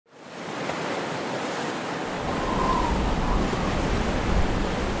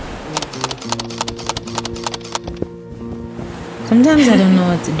Sometimes I don't know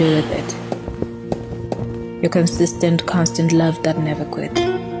what to do with it. Your consistent, constant love that never quit.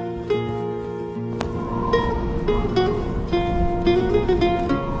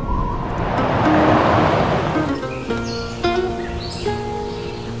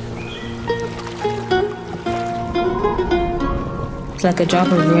 It's like a drop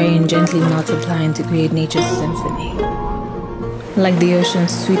of rain gently multiplying to create nature's symphony. Like the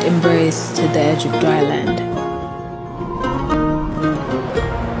ocean's sweet embrace to the edge of dry land.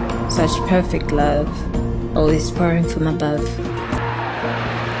 Such perfect love, always pouring from above.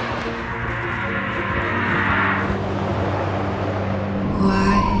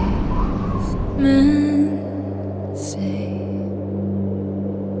 Wise men say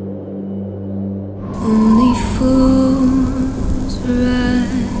only fools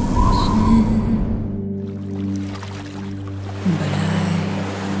rush in, but I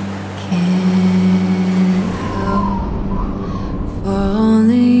can't help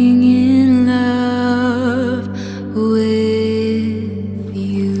falling in love with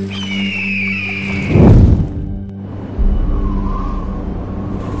you.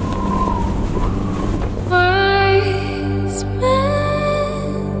 Wise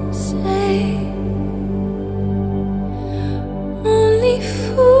men say only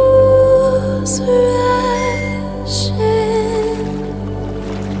fools rush in,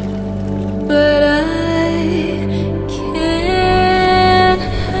 but I can't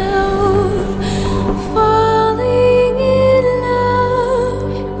help falling in love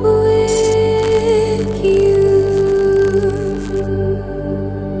with you.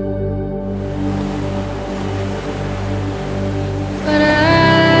 But I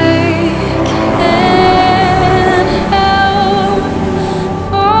can't help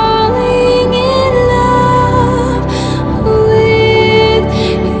falling in love with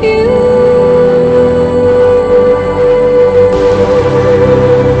you.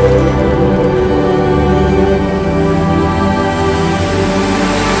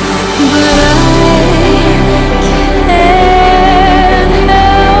 But I can't help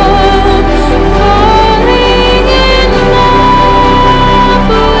falling in love with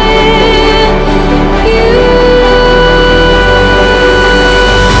you.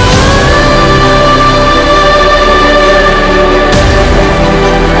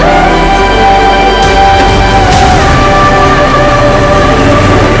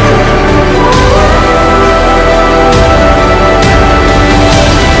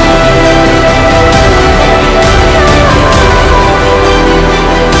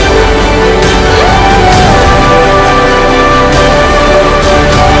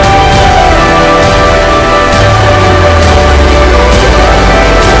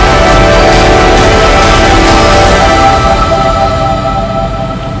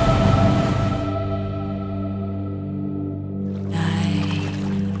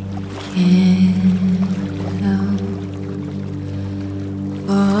 Can't help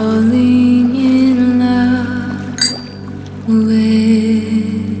falling